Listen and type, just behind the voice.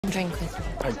drink with me.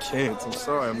 I can't. I'm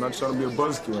sorry. I'm not trying to be a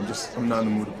buzzkill. I'm not in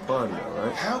the mood to party, all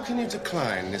right? How can you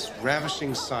decline this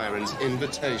ravishing siren's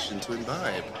invitation to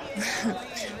imbibe?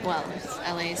 Well, if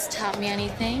LA's taught me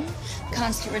anything,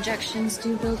 constant rejections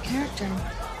do build character.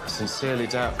 I sincerely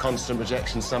doubt constant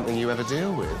rejection's something you ever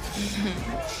deal with.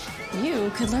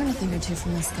 You could learn a thing or two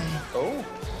from this guy. Oh.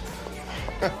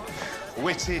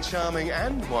 Witty, charming,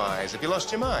 and wise. Have you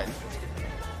lost your mind?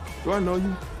 Do I know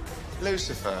you?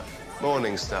 Lucifer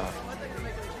Morningstar.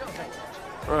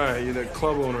 Right, you're that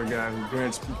club owner guy who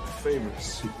grants people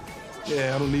favors.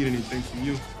 Yeah, I don't need anything from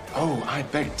you. Oh, I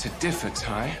beg to differ,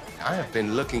 Ty. I have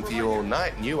been looking for you all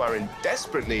night, and you are in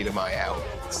desperate need of my help.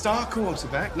 Star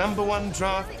quarterback, #1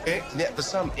 draft pick, yet for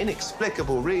some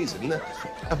inexplicable reason,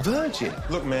 a virgin.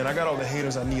 Look, man, I got all the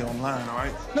haters I need online, all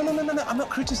right? No, I'm not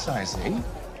criticizing.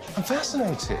 I'm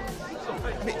fascinated.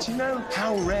 I mean, do you know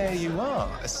how rare you are?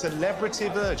 A celebrity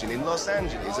virgin in Los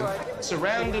Angeles and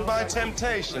surrounded by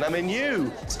temptation. I mean,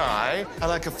 you, Ty, are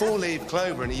like a four-leaf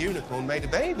clover and a unicorn made a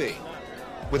baby.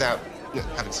 Without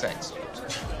having sex.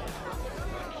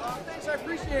 I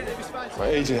appreciate it. My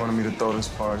agent wanted me to throw this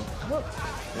party.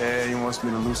 Yeah, he wants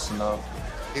me to loosen up.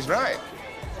 He's right.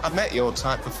 I've met your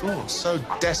type before. So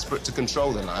desperate to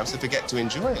control their lives they forget to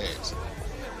enjoy it.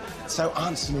 So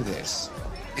answer me this.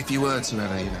 If you were to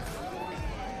ever,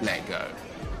 let go,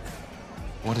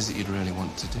 what is it you'd really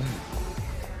want to do?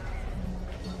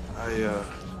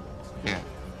 Yeah.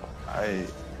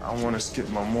 I want to skip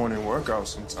my morning workout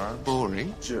sometimes.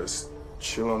 Boring? Just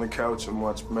chill on the couch and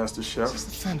watch MasterChef. This is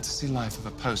the fantasy life of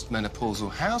a post-menopausal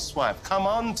housewife. Come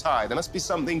on, Ty, there must be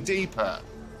something deeper.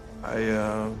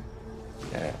 Yeah.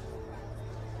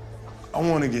 I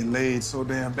want to get laid so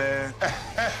damn bad.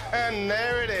 And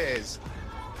there it is.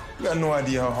 You got no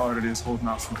idea how hard it is holding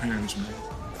out for marriage, man.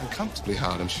 Uncomfortably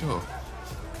hard, I'm sure.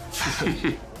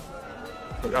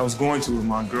 Look, I was going to with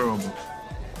my girl,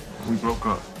 but we broke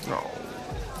up. Oh.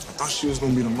 I thought she was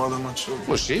going to be the mother of my children.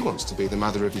 Well, she wants to be the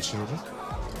mother of your children.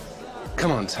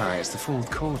 Come on, Ty, it's the fourth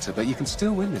quarter, but you can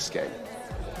still win this game.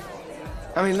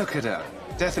 I mean, look at her.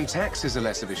 Death and taxes are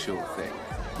less of a sure thing.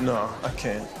 No, I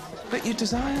can't. But you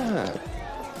desire her.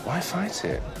 Why fight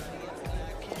it?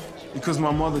 Because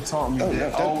my mother taught me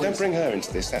that don't bring her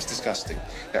into this. That's disgusting.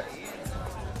 Now,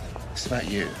 it's about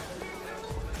you.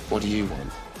 What do you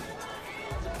want?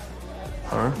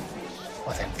 Her?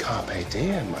 Well, then carpe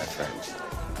diem, my friend.